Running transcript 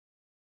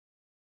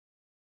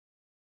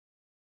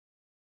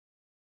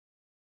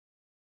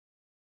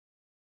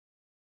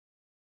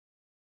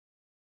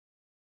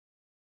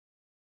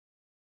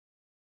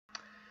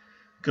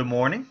Good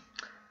morning.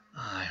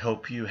 I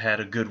hope you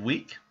had a good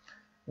week.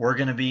 We're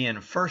going to be in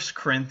 1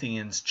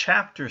 Corinthians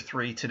chapter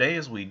 3 today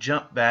as we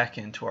jump back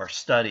into our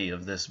study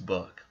of this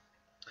book.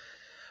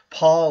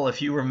 Paul,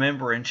 if you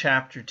remember in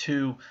chapter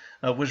 2,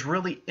 was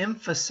really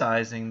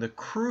emphasizing the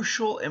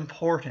crucial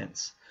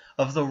importance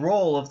of the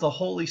role of the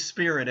Holy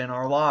Spirit in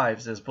our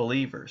lives as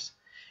believers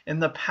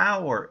and the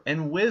power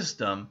and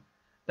wisdom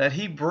that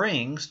he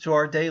brings to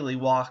our daily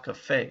walk of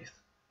faith.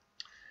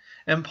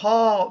 And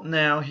Paul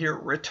now here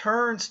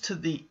returns to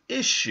the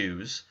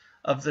issues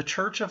of the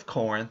church of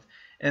Corinth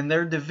and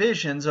their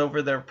divisions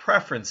over their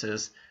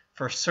preferences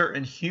for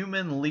certain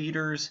human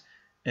leaders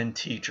and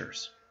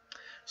teachers.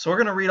 So we're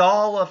going to read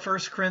all of 1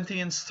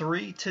 Corinthians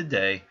 3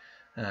 today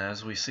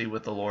as we see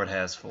what the Lord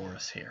has for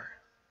us here.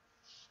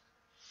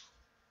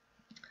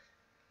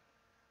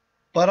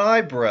 But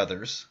I,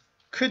 brothers,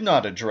 could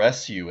not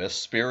address you as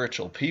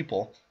spiritual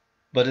people,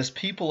 but as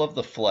people of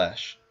the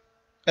flesh,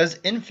 as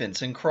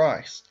infants in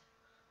Christ.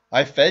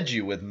 I fed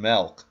you with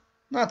milk,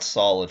 not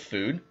solid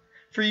food,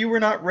 for you were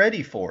not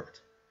ready for it.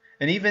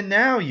 And even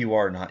now you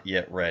are not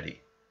yet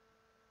ready,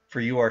 for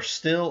you are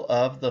still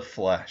of the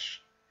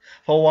flesh.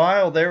 For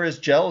while there is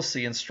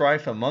jealousy and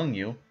strife among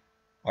you,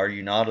 are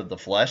you not of the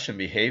flesh and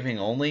behaving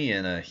only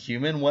in a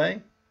human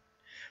way?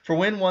 For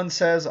when one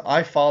says,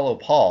 I follow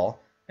Paul,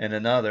 and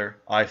another,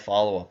 I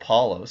follow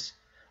Apollos,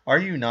 are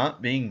you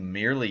not being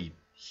merely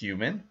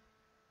human?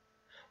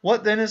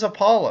 What then is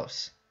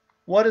Apollos?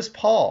 What is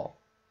Paul?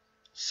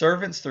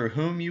 Servants through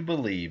whom you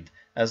believed,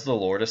 as the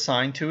Lord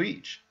assigned to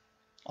each.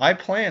 I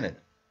planted,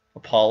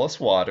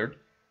 Apollos watered,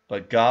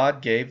 but God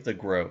gave the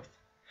growth.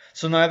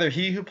 So neither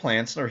he who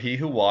plants nor he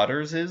who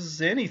waters is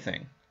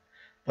anything,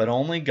 but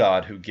only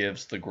God who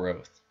gives the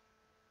growth.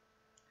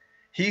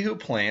 He who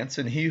plants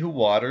and he who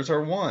waters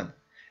are one,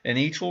 and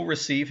each will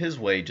receive his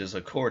wages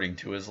according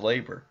to his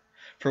labor.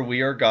 For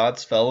we are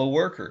God's fellow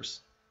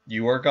workers.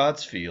 You are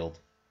God's field,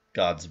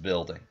 God's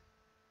building.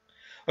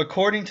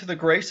 According to the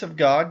grace of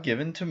God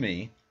given to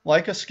me,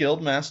 like a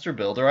skilled master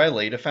builder, I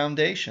laid a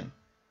foundation,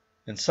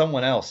 and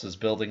someone else is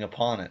building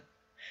upon it.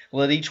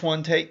 Let each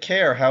one take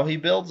care how he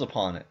builds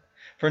upon it,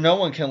 for no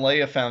one can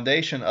lay a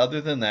foundation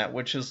other than that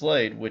which is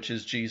laid, which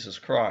is Jesus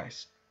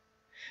Christ.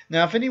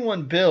 Now if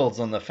anyone builds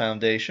on the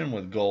foundation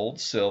with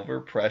gold, silver,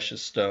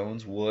 precious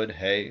stones, wood,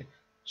 hay,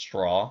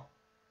 straw,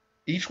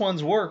 each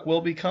one's work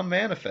will become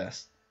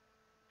manifest,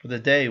 for the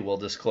day will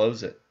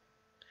disclose it,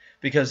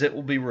 because it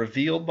will be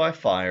revealed by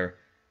fire,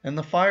 and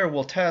the fire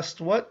will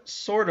test what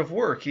sort of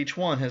work each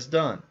one has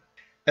done.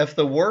 If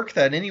the work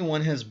that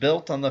anyone has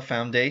built on the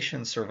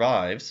foundation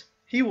survives,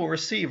 he will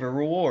receive a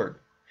reward.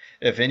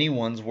 If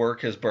anyone's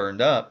work is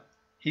burned up,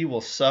 he will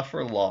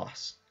suffer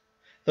loss,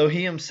 though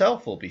he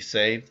himself will be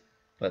saved,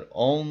 but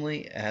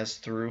only as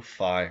through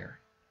fire.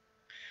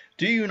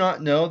 Do you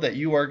not know that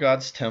you are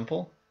God's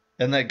temple,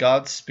 and that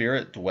God's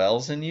Spirit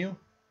dwells in you?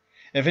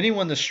 If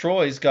anyone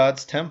destroys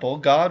God's temple,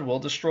 God will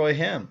destroy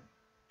him,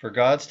 for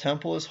God's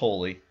temple is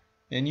holy,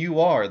 and you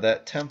are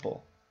that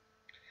temple.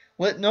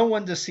 Let no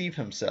one deceive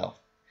himself.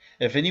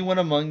 If anyone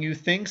among you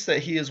thinks that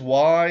he is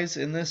wise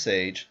in this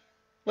age,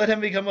 let him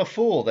become a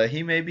fool, that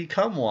he may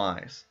become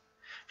wise.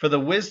 For the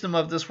wisdom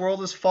of this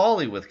world is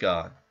folly with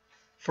God.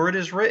 For it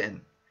is written,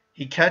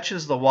 He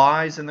catches the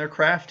wise in their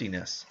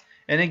craftiness.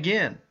 And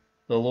again,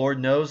 the Lord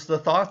knows the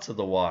thoughts of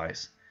the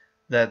wise,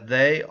 that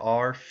they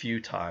are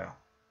futile.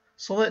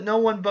 So let no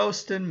one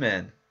boast in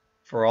men,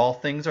 for all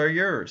things are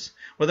yours,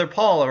 whether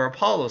Paul or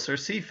Apollos or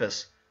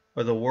Cephas,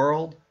 or the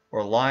world,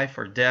 or life,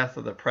 or death,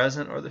 or the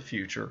present, or the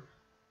future,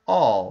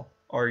 all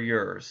are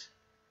yours,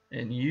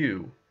 and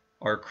you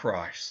are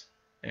Christ,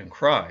 and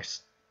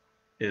Christ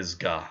is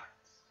God.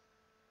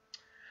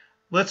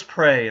 Let's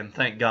pray and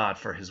thank God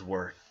for His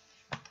Word.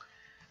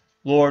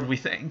 Lord, we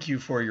thank you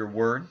for your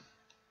Word.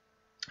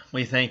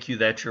 We thank you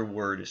that your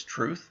Word is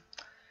truth.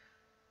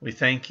 We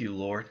thank you,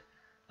 Lord,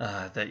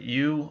 that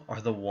you are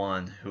the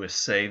one who has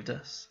saved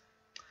us,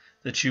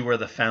 that you are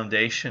the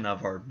foundation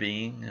of our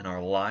being and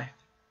our life.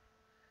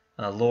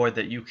 Lord,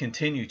 that you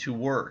continue to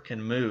work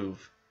and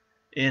move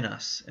in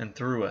us and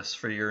through us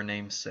for your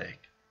name's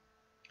sake.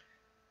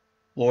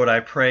 Lord,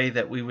 I pray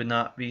that we would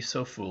not be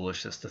so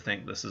foolish as to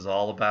think this is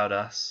all about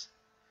us,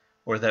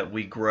 or that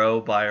we grow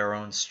by our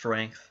own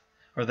strength,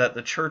 or that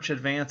the church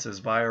advances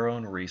by our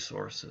own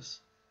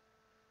resources.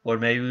 Lord,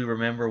 may we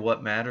remember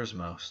what matters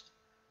most.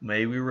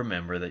 May we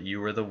remember that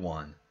you are the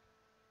one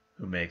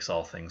who makes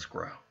all things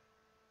grow.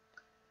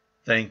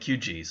 Thank you,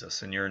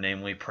 Jesus. In your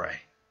name we pray.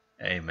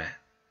 Amen.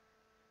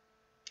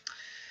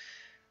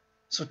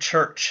 So,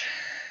 church,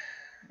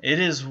 it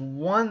is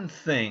one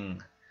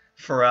thing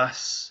for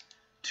us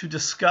to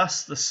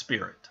discuss the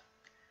Spirit,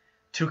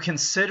 to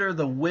consider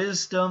the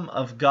wisdom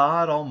of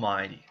God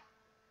Almighty,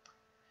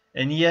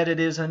 and yet it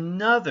is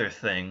another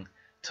thing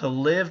to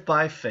live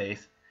by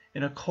faith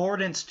in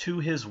accordance to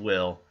His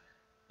will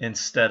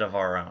instead of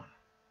our own.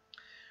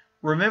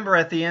 Remember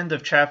at the end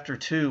of chapter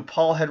 2,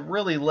 Paul had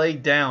really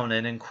laid down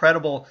an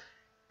incredible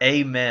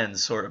amen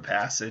sort of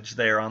passage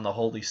there on the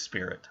Holy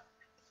Spirit.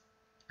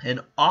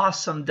 An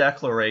awesome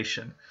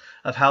declaration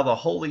of how the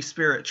Holy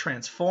Spirit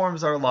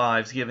transforms our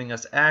lives, giving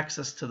us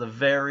access to the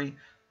very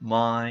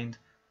mind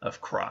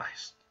of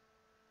Christ.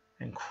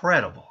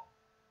 Incredible.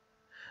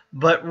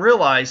 But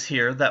realize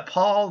here that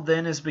Paul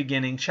then is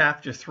beginning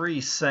chapter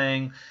 3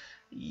 saying,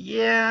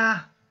 yeah,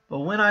 but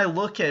when I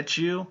look at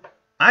you,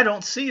 I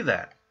don't see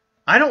that.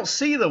 I don't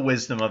see the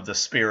wisdom of the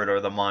Spirit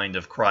or the mind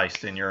of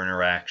Christ in your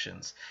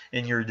interactions,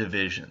 in your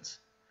divisions.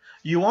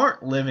 You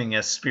aren't living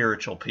as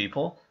spiritual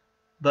people,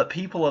 but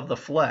people of the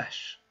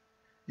flesh.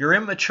 You're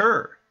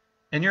immature,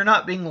 and you're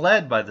not being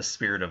led by the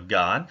Spirit of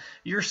God.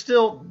 You're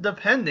still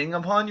depending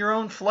upon your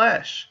own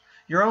flesh,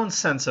 your own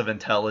sense of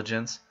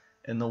intelligence,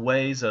 and the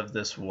ways of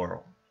this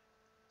world.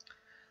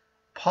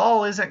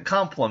 Paul isn't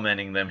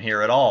complimenting them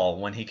here at all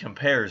when he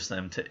compares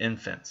them to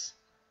infants,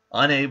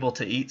 unable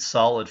to eat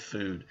solid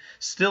food,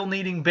 still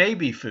needing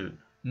baby food,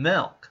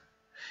 milk.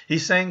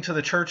 He's saying to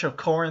the church of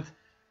Corinth,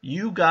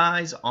 you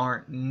guys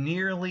aren't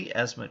nearly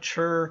as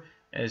mature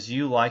as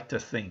you like to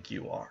think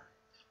you are.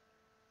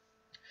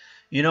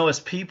 You know, as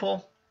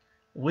people,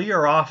 we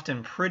are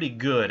often pretty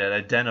good at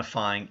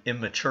identifying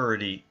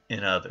immaturity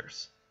in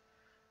others,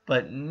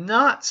 but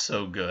not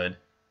so good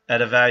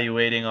at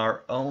evaluating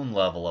our own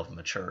level of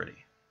maturity.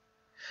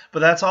 But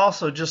that's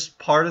also just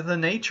part of the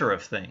nature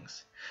of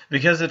things,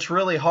 because it's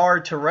really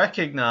hard to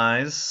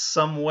recognize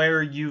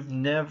somewhere you've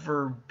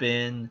never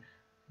been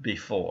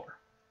before.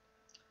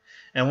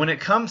 And when it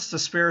comes to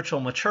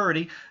spiritual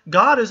maturity,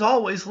 God is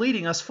always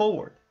leading us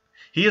forward.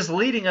 He is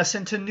leading us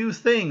into new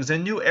things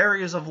and new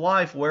areas of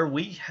life where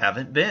we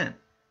haven't been,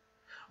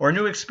 or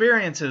new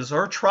experiences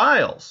or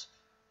trials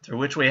through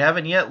which we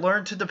haven't yet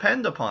learned to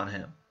depend upon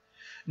Him,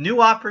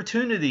 new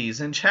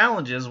opportunities and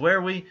challenges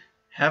where we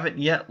haven't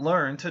yet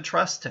learned to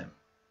trust Him,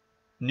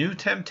 new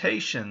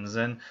temptations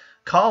and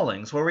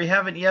callings where we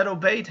haven't yet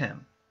obeyed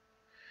Him.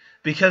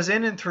 Because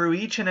in and through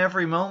each and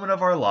every moment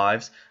of our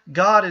lives,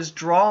 God is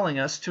drawing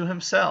us to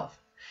Himself.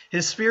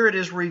 His Spirit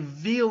is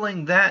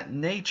revealing that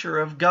nature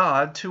of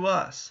God to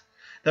us,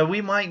 that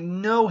we might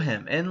know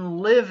Him and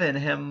live in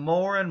Him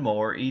more and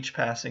more each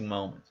passing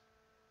moment.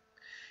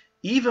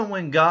 Even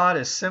when God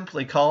is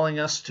simply calling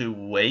us to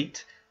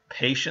wait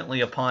patiently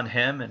upon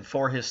Him and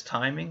for His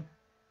timing,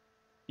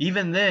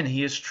 even then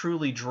He is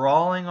truly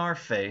drawing our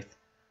faith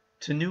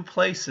to new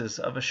places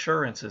of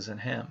assurances in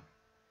Him.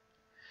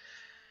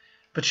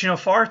 But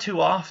far too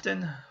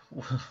often,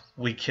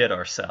 we kid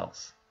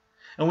ourselves.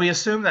 And we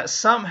assume that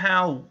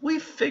somehow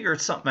we've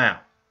figured something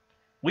out.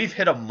 We've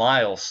hit a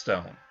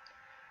milestone.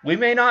 We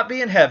may not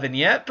be in heaven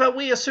yet, but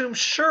we assume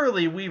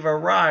surely we've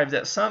arrived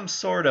at some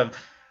sort of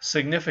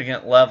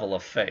significant level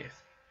of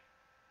faith.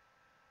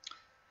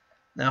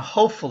 Now,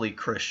 hopefully,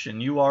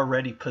 Christian, you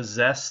already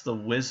possess the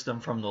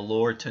wisdom from the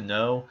Lord to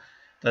know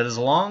that as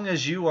long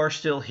as you are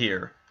still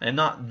here, and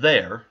not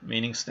there,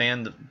 meaning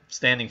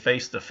standing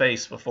face to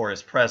face before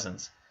His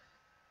presence,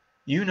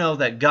 you know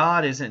that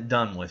God isn't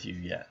done with you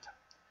yet.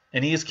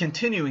 And He is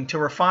continuing to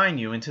refine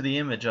you into the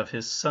image of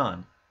His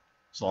Son,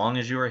 as long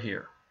as you are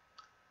here.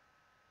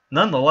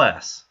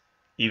 Nonetheless,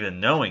 even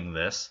knowing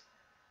this,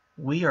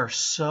 we are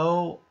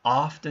so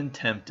often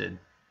tempted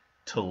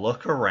to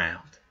look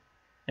around,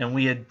 and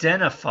we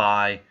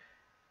identify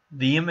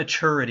the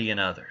immaturity in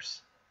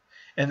others.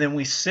 And then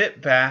we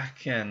sit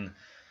back and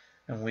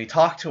we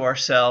talk to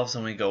ourselves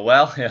and we go,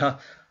 well, yeah,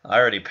 I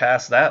already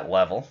passed that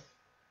level.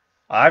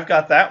 I've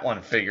got that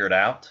one figured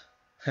out.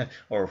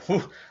 Or,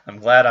 whew, I'm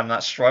glad I'm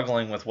not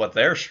struggling with what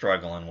they're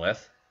struggling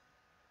with.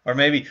 Or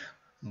maybe,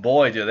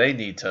 boy, do they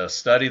need to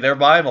study their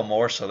Bible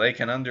more so they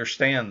can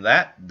understand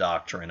that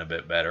doctrine a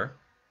bit better.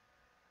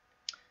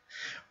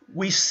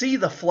 We see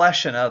the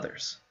flesh in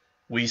others.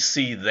 We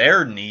see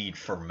their need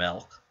for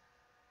milk,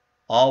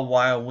 all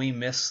while we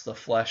miss the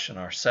flesh in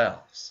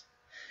ourselves.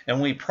 And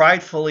we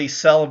pridefully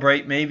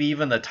celebrate maybe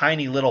even the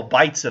tiny little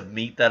bites of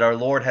meat that our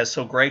Lord has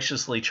so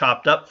graciously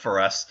chopped up for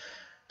us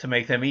to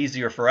make them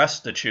easier for us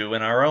to chew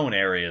in our own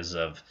areas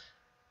of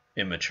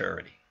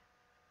immaturity.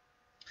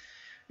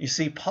 You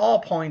see, Paul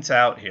points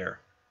out here,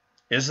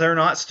 is there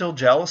not still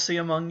jealousy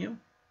among you?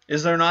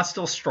 Is there not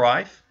still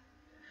strife?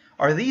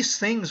 Are these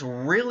things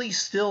really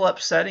still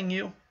upsetting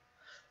you?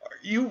 Are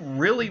you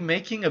really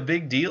making a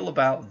big deal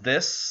about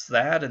this,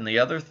 that, and the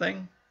other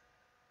thing?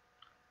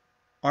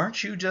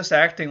 Aren't you just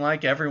acting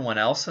like everyone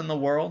else in the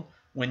world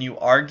when you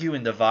argue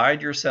and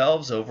divide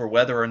yourselves over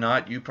whether or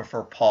not you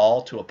prefer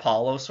Paul to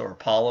Apollos or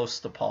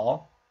Apollos to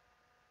Paul?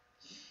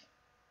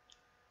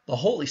 The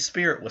Holy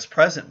Spirit was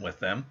present with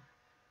them,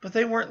 but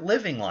they weren't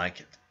living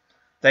like it.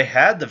 They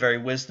had the very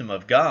wisdom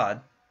of God,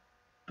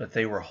 but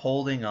they were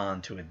holding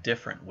on to a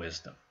different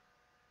wisdom.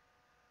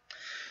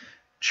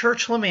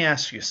 Church, let me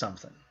ask you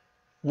something.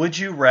 Would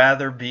you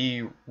rather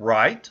be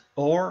right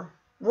or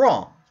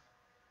wrong?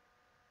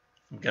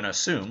 I'm going to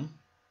assume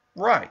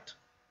right.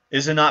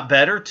 Is it not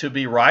better to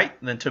be right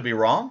than to be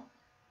wrong?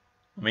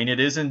 I mean, it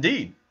is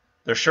indeed.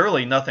 There's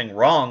surely nothing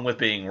wrong with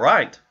being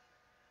right,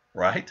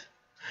 right?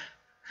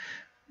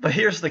 But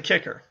here's the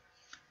kicker.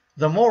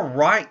 The more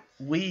right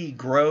we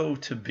grow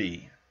to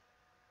be,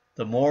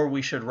 the more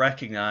we should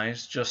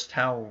recognize just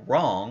how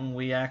wrong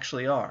we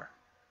actually are.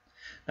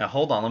 Now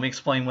hold on, let me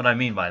explain what I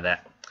mean by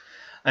that.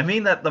 I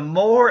mean that the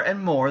more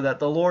and more that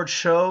the Lord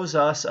shows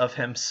us of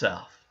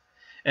himself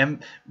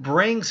and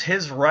brings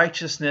his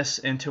righteousness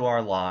into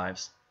our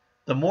lives,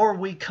 the more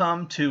we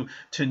come to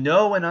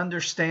know and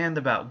understand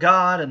about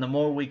God, and the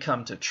more we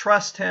come to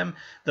trust him,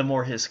 the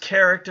more his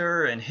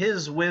character and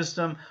his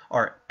wisdom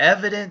are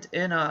evident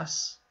in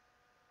us,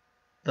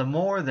 the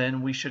more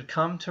then we should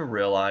come to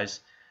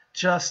realize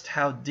just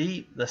how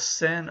deep the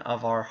sin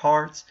of our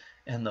hearts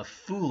and the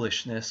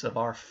foolishness of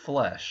our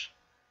flesh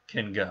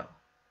can go.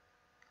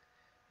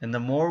 And the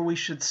more we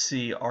should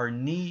see our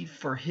need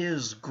for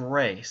his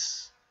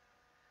grace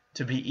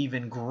to be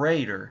even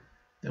greater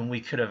than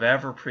we could have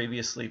ever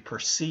previously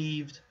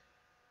perceived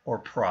or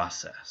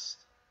processed.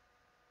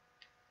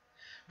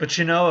 But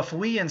if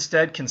we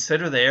instead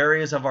consider the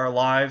areas of our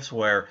lives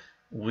where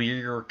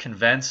we're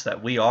convinced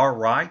that we are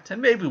right,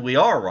 and maybe we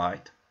are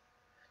right,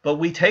 but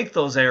we take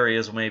those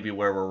areas maybe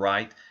where we're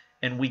right,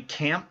 and we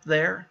camp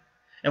there,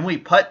 and we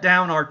put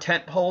down our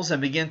tent poles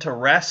and begin to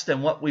rest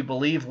in what we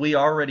believe we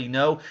already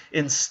know,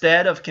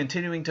 instead of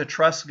continuing to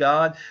trust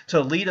God to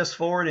lead us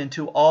forward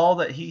into all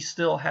that he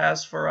still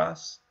has for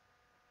us,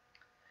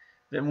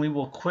 then we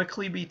will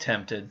quickly be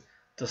tempted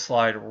to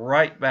slide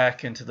right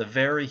back into the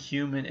very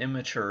human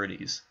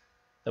immaturities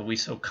that we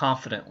so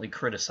confidently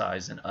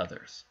criticize in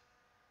others.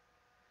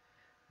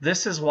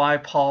 This is why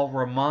Paul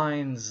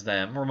reminds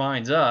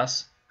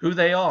us who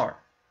they are,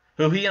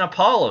 who he and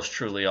Apollos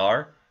truly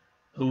are,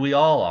 who we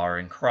all are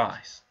in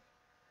Christ.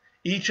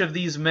 Each of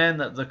these men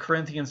that the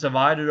Corinthians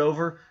divided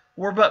over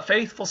were but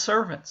faithful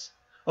servants,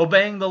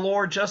 obeying the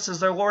Lord just as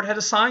their Lord had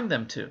assigned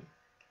them to.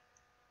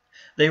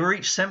 They were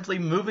each simply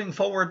moving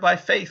forward by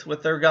faith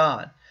with their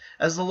God,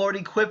 as the Lord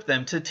equipped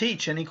them to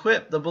teach and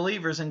equip the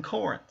believers in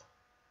Corinth.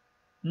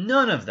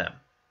 None of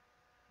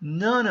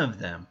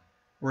them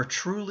were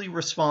truly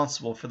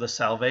responsible for the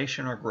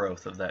salvation or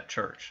growth of that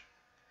church.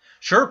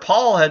 Sure,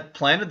 Paul had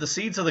planted the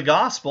seeds of the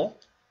gospel,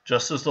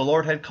 just as the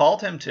Lord had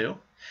called him to,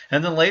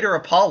 and then later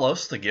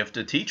Apollos, the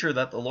gifted teacher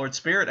that the Lord's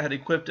Spirit had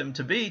equipped him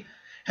to be,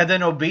 had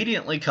then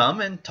obediently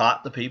come and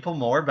taught the people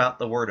more about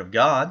the Word of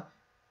God,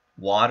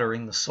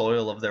 watering the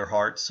soil of their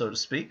hearts, so to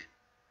speak.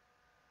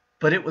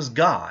 But it was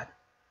God,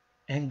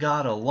 and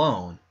God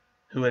alone,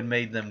 who had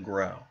made them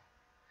grow.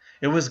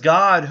 It was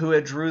God who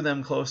had drew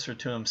them closer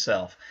to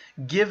himself,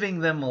 giving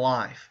them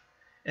life,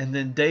 and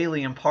then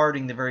daily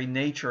imparting the very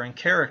nature and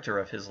character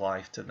of his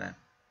life to them.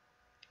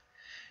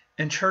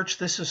 And church,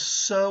 this is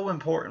so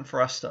important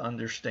for us to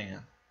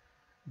understand.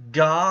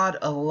 God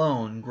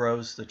alone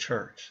grows the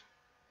church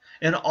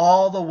in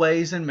all the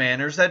ways and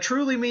manners that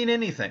truly mean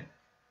anything.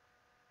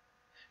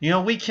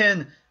 We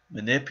can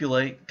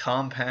manipulate,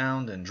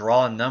 compound, and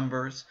draw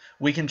numbers.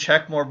 We can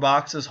check more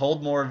boxes,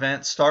 hold more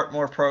events, start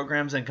more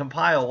programs, and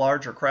compile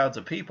larger crowds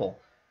of people.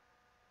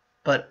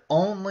 But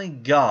only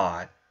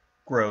God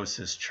grows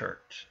his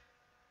church.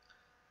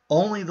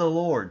 Only the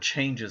Lord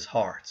changes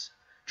hearts,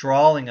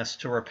 drawing us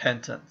to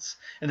repentance,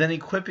 and then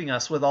equipping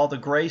us with all the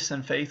grace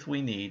and faith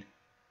we need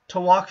to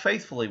walk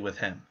faithfully with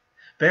him,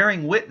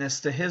 bearing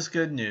witness to his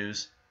good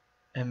news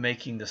and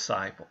making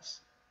disciples.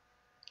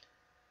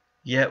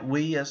 Yet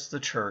we as the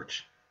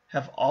church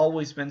have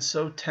always been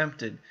so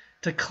tempted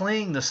to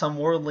cling to some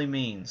worldly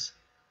means,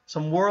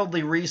 some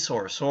worldly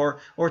resource, or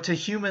to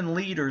human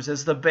leaders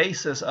as the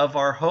basis of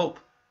our hope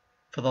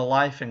for the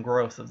life and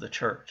growth of the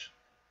church.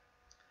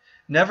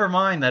 Never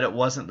mind that it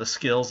wasn't the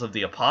skills of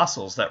the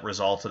apostles that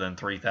resulted in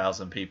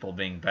 3,000 people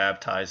being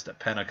baptized at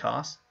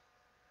Pentecost.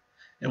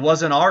 It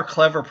wasn't our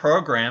clever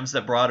programs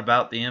that brought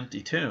about the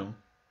empty tomb,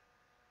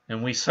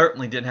 and we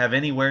certainly didn't have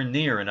anywhere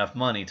near enough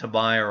money to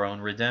buy our own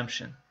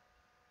redemption.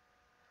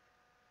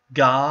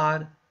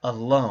 God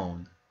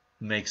alone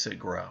makes it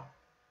grow.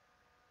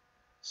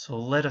 So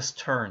let us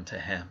turn to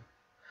him.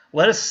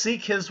 Let us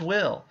seek his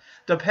will,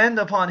 depend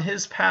upon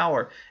his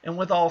power, and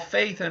with all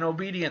faith and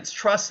obedience,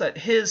 trust that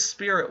his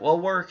Spirit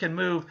will work and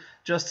move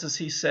just as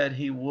he said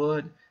he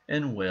would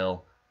and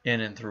will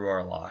in and through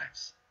our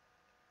lives.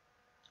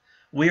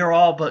 We are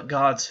all but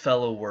God's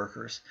fellow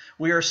workers.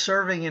 We are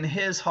serving in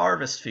his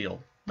harvest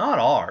field, not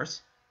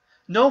ours.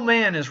 No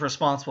man is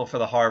responsible for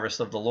the harvest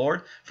of the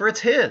Lord, for it's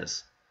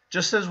his,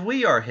 just as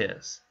we are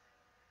his.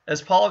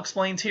 As Paul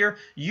explains here,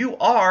 you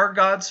are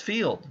God's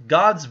field,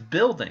 God's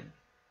building.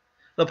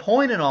 The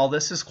point in all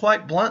this is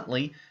quite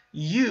bluntly,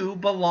 you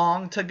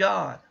belong to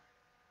God,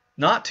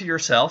 not to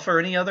yourself or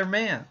any other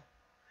man.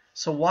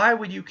 So why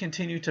would you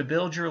continue to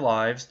build your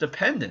lives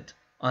dependent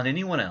on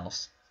anyone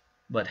else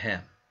but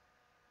him?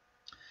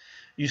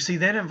 You see,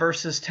 then in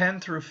verses 10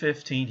 through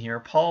 15 here,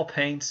 Paul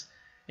paints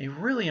a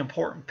really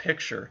important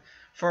picture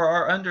for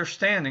our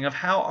understanding of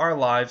how our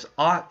lives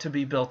ought to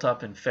be built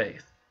up in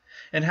faith,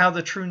 and how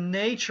the true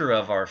nature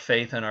of our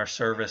faith and our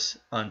service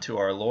unto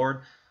our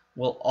Lord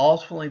will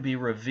ultimately be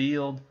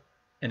revealed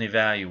and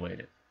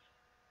evaluated.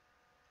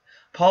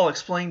 Paul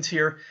explains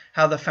here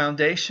how the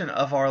foundation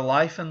of our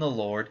life in the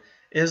Lord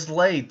is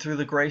laid through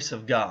the grace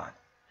of God,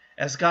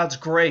 as God's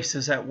grace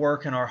is at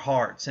work in our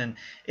hearts and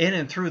in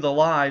and through the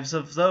lives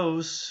of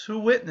those who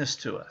witness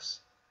to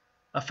us.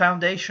 A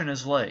foundation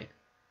is laid.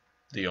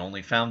 The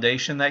only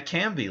foundation that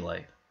can be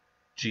laid,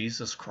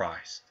 Jesus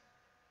Christ.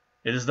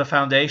 It is the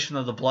foundation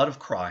of the blood of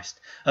Christ,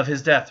 of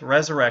his death,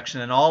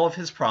 resurrection, and all of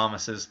his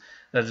promises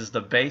that is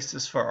the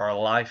basis for our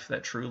life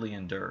that truly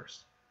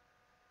endures.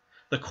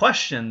 The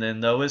question then,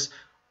 though, is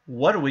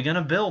what are we going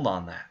to build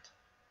on that?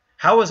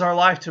 How is our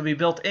life to be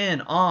built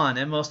in, on,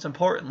 and most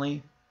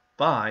importantly,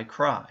 by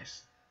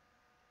Christ?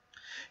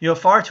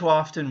 Far too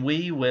often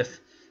we, with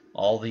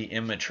all the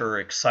immature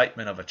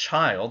excitement of a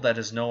child that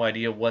has no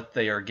idea what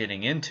they are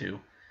getting into,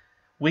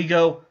 we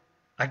go,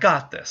 I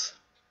got this.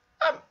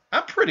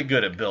 I'm pretty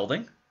good at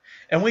building.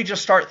 And we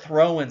just start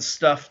throwing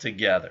stuff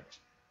together.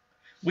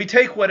 We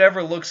take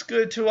whatever looks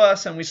good to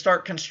us and we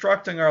start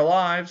constructing our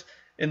lives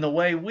in the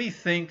way we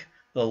think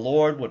the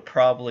Lord would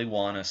probably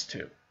want us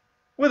to.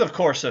 With, of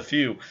course, a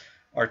few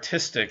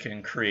artistic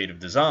and creative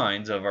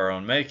designs of our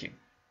own making.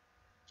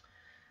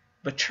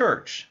 But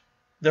church,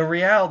 the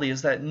reality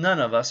is that none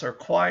of us are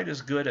quite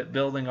as good at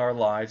building our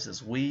lives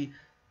as we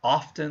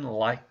often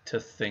like to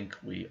think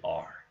we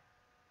are.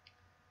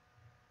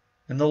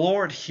 And the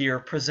Lord here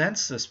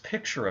presents this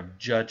picture of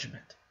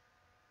judgment,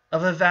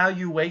 of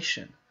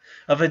evaluation,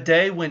 of a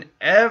day when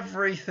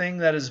everything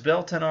that is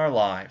built in our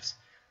lives,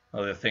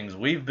 whether things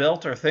we've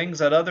built or things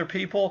that other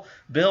people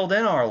build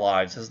in our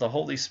lives as the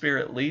Holy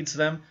Spirit leads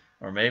them,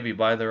 or maybe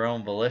by their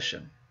own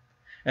volition,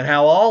 and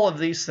how all of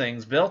these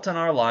things built in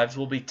our lives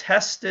will be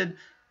tested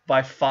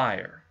by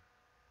fire,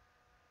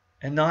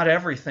 and not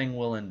everything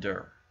will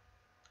endure.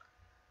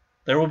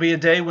 There will be a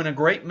day when a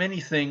great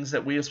many things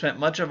that we have spent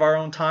much of our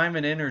own time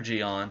and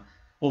energy on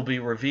will be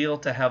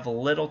revealed to have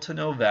little to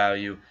no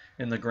value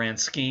in the grand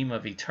scheme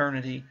of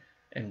eternity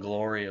and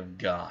glory of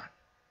God.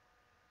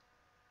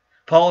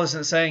 Paul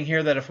isn't saying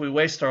here that if we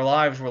waste our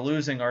lives, we're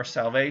losing our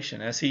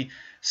salvation, as he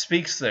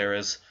speaks there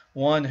as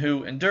one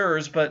who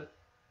endures, but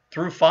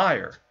through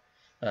fire.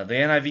 The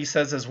NIV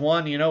says as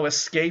one,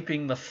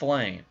 escaping the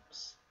flames.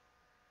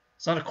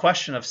 It's not a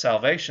question of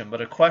salvation,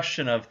 but a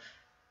question of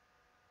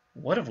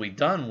what have we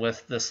done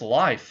with this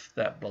life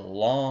that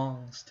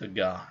belongs to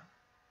God?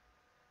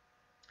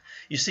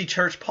 You see,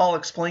 church, Paul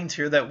explains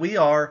here that we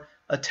are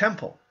a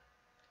temple.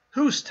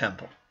 Whose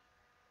temple?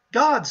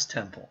 God's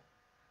temple.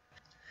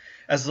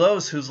 As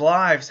those whose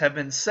lives have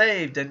been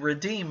saved and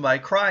redeemed by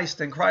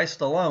Christ and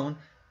Christ alone,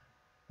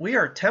 we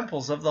are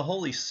temples of the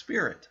Holy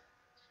Spirit.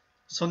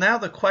 So now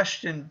the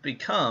question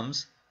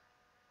becomes,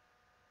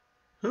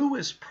 who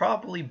is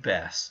probably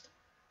best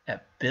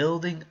at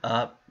building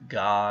up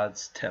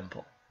God's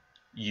temple?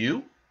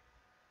 You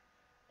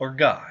or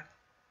God?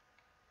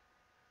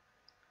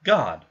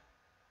 God.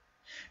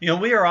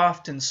 We are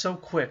often so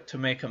quick to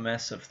make a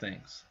mess of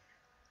things.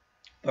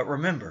 But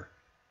remember,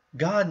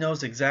 God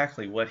knows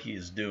exactly what he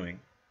is doing,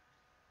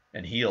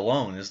 and he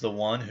alone is the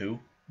one who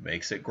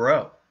makes it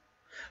grow.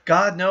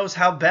 God knows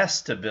how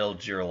best to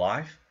build your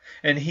life,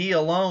 and he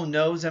alone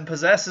knows and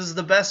possesses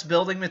the best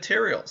building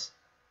materials.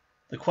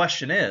 The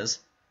question is,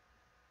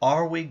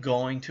 are we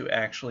going to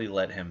actually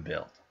let him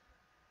build?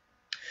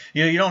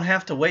 You don't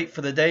have to wait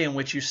for the day in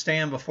which you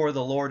stand before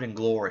the Lord in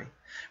glory,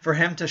 for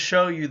him to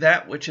show you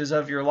that which is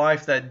of your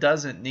life that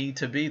doesn't need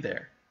to be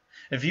there.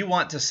 If you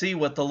want to see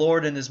what the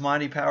Lord in his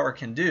mighty power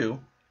can do,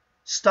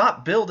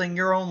 stop building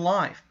your own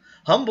life.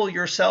 Humble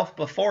yourself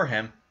before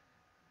him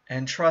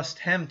and trust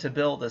him to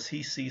build as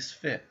he sees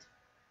fit.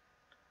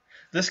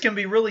 This can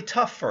be really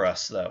tough for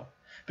us, though,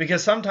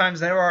 because sometimes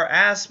there are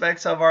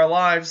aspects of our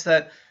lives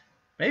that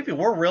maybe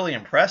we're really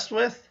impressed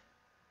with,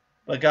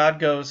 but God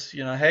goes,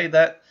 hey,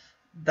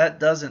 that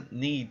doesn't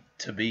need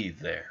to be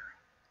there.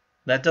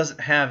 That doesn't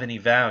have any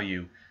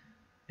value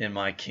in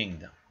my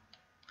kingdom.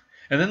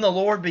 And then the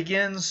Lord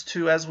begins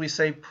to, as we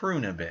say,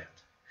 prune a bit,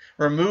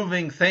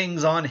 removing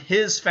things on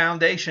his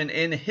foundation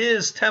in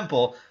his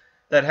temple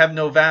that have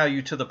no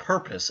value to the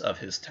purpose of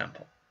his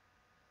temple.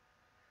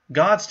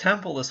 God's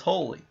temple is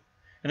holy.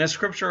 And as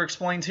Scripture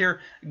explains here,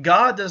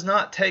 God does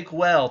not take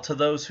well to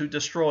those who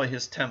destroy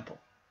his temple.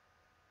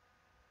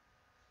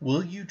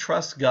 Will you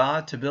trust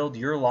God to build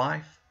your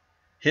life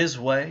his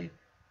way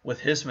with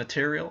his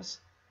materials?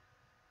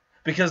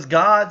 Because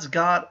God's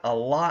got a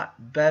lot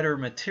better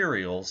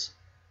materials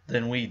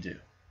than we do.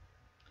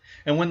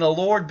 And when the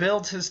Lord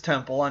builds his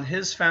temple on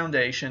his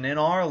foundation in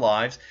our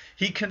lives,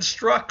 he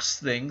constructs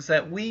things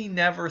that we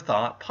never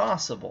thought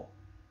possible,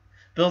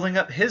 building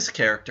up his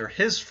character,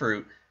 his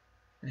fruit,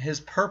 and his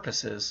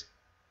purposes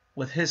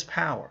with his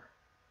power,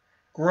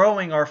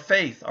 growing our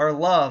faith, our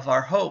love,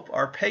 our hope,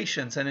 our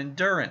patience and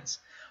endurance,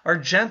 our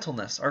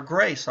gentleness, our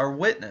grace, our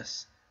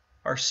witness,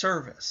 our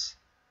service,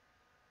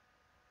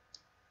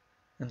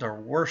 and our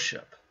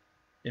worship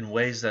in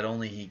ways that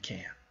only he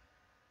can.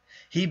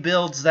 He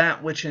builds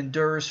that which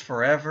endures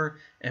forever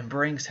and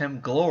brings him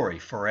glory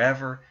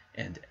forever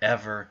and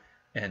ever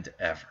and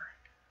ever.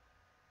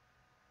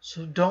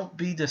 So don't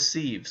be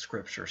deceived,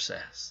 Scripture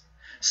says.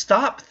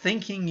 Stop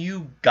thinking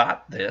you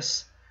got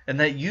this and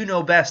that you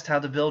know best how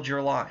to build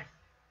your life.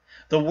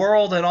 The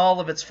world and all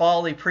of its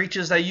folly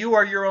preaches that you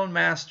are your own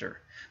master,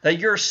 that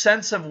your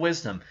sense of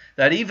wisdom,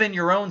 that even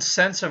your own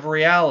sense of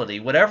reality,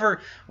 whatever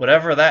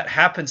that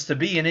happens to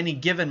be in any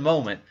given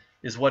moment,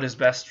 is what is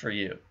best for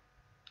you.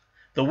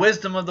 The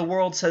wisdom of the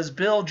world says,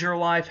 build your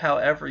life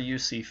however you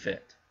see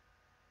fit.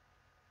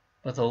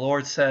 But the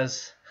Lord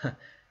says,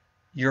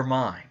 you're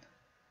mine.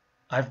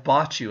 I've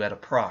bought you at a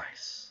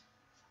price.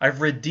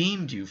 I've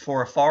redeemed you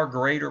for a far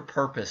greater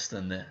purpose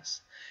than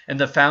this. And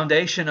the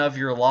foundation of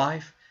your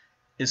life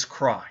is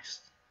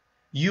Christ.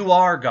 You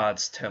are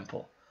God's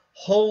temple,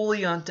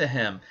 holy unto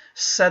Him,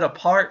 set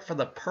apart for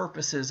the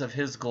purposes of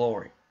His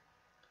glory.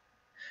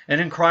 And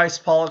in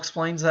Christ, Paul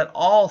explains that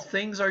all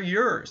things are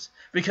yours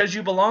because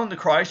you belong to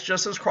Christ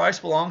just as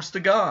Christ belongs to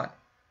God.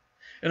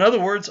 In other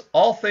words,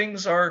 all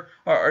things are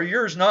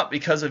yours not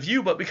because of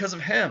you, but because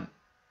of Him.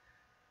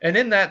 And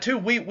in that too,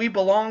 we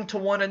belong to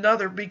one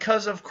another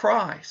because of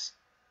Christ.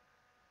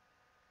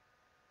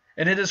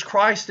 And it is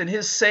Christ and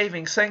His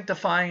saving,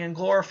 sanctifying, and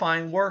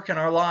glorifying work in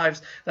our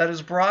lives that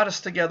has brought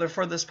us together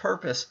for this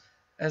purpose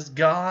as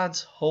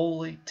God's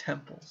holy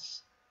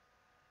temples.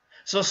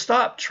 So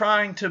stop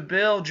trying to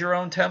build your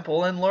own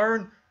temple and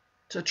learn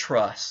to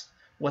trust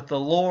what the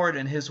Lord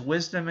in His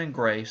wisdom and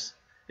grace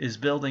is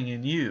building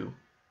in you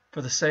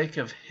for the sake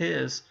of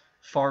His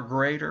far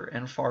greater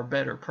and far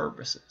better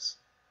purposes.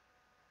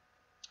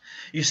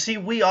 You see,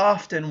 we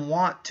often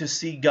want to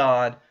see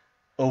God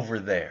over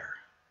there.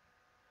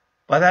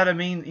 By that I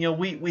mean,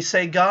 we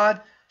say,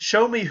 God,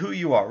 show me who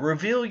you are.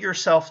 Reveal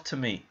yourself to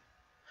me.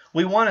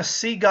 We want to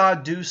see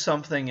God do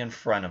something in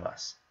front of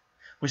us.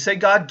 We say,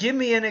 God, give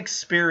me an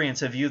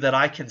experience of you that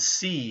I can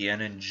see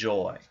and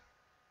enjoy.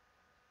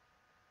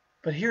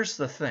 But here's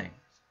the thing.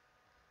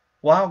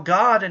 While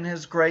God in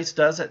His grace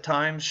does at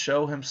times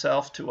show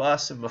Himself to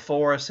us and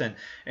before us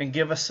and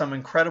give us some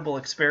incredible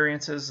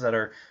experiences that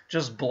are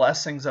just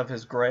blessings of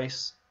His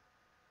grace,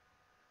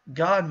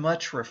 God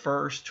much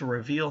prefers to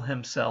reveal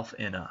Himself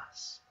in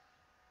us,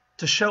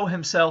 to show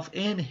Himself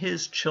in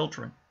His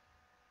children,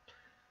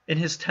 in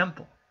His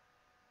temple,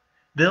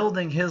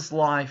 building His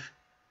life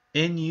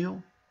in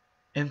you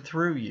and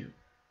through you,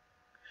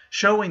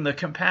 showing the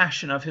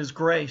compassion of His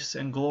grace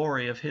and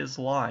glory of His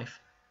life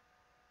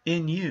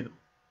in you,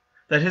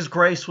 that His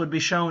grace would be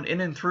shown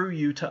in and through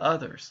you to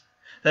others,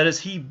 that as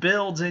He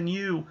builds in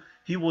you,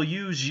 He will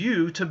use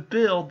you to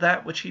build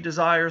that which He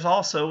desires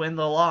also in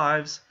the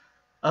lives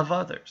of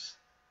others.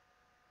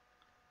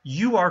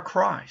 You are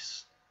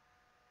Christ.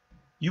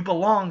 You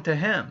belong to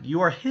Him.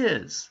 You are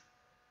His.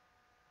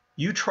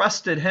 You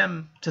trusted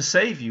Him to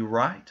save you,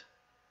 right?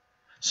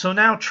 So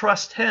now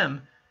trust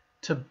Him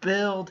to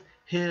build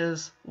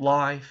His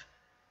life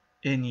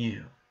in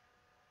you.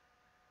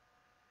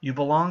 You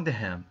belong to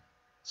Him,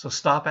 so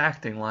stop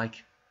acting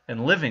like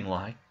and living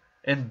like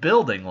and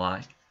building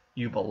like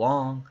you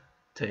belong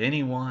to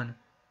anyone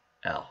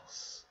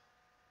else.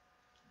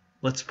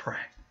 Let's pray.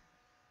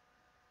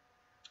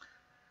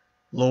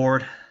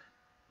 Lord,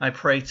 I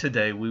pray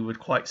today we would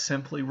quite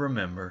simply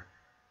remember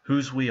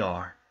whose we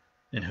are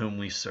and whom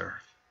we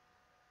serve.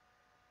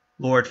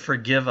 Lord,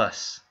 forgive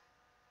us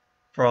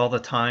for all the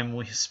time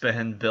we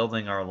spend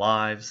building our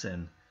lives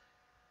in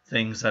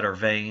things that are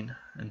vain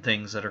and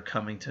things that are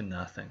coming to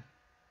nothing.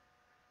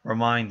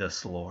 Remind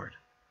us, Lord,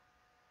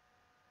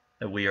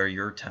 that we are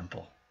your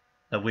temple,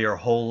 that we are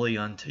holy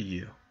unto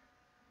you,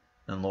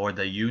 and Lord,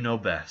 that you know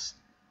best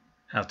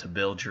how to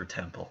build your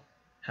temple,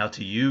 how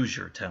to use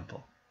your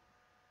temple,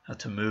 how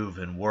to move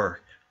and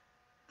work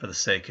for the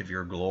sake of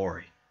your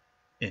glory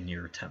in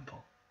your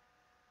temple.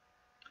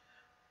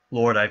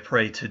 Lord, I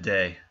pray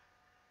today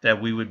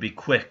that we would be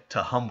quick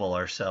to humble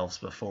ourselves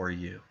before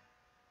you,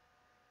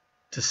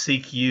 to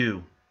seek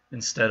you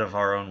instead of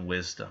our own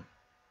wisdom,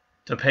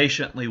 to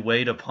patiently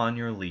wait upon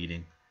your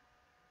leading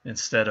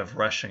instead of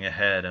rushing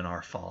ahead in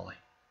our folly,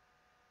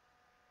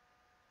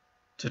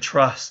 to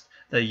trust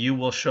that you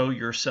will show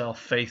yourself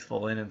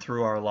faithful in and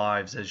through our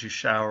lives as you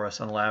shower us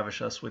and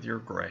lavish us with your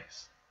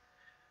grace,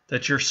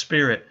 that your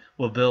Spirit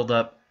will build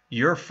up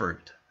your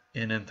fruit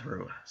in and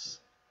through us.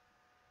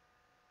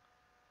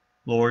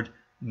 Lord,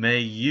 may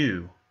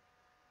you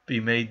be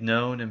made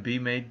known and be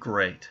made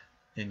great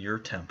in your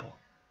temple,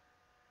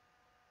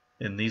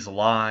 in these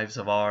lives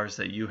of ours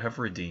that you have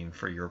redeemed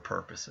for your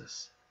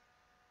purposes.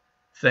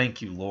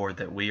 Thank you, Lord,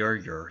 that we are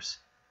yours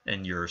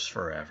and yours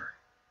forever.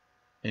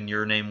 In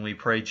your name we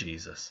pray,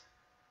 Jesus.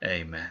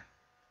 Amen.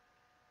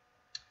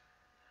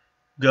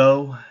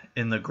 Go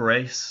in the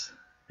grace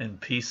and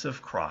peace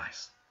of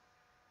Christ,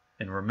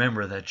 and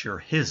remember that you're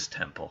His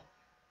temple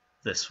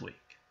this week.